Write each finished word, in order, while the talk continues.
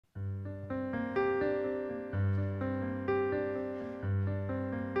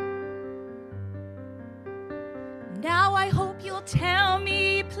will tell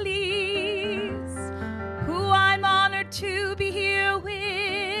me, please, who I'm honored to be here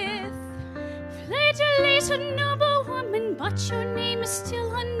with. Fleur-de-Lys, a noble woman, but your name is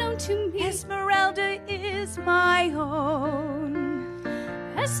still unknown to me. Esmeralda is my own.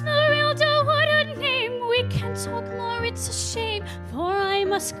 Esmeralda, what a name! We can't talk more, it's a shame, for I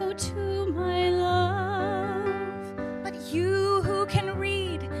must go to my love. But you who can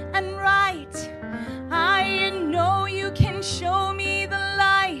read and write, I know you can show me the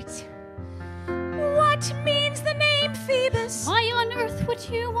light. What means the name Phoebus? Why on earth would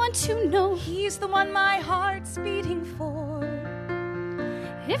you want to know? He's the one my heart's beating for.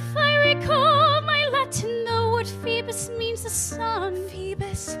 If I recall my Latin, the word Phoebus means the sun.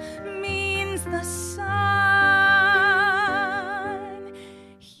 Phoebus means the sun.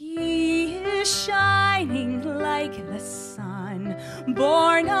 He is shining like the sun,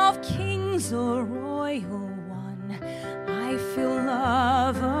 born of kings, a royal one. I feel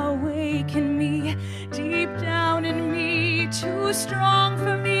love awaken me deep down in me, too strong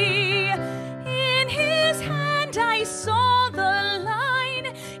for me. In his hand I saw the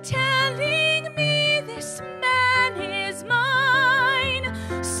line telling me this man is mine.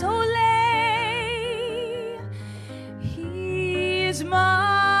 So lay, he is mine.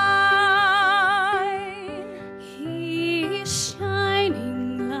 He is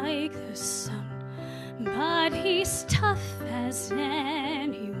shining like the sun, but he's tough as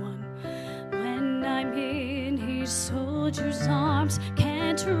anyone. When I'm in his soldier's arms,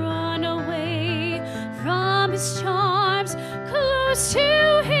 can't run away from his charms. Close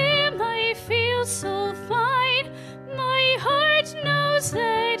to him I feel so fine. My heart knows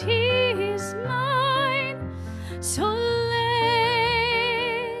that he is mine. So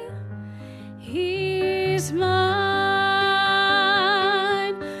lay, he is mine.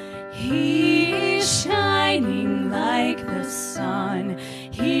 He is shining like the sun.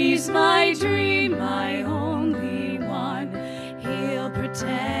 He's my dream, my only one. He'll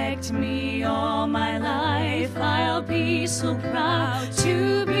protect me all my life. I'll be so proud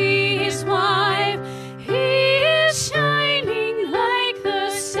to be his wife.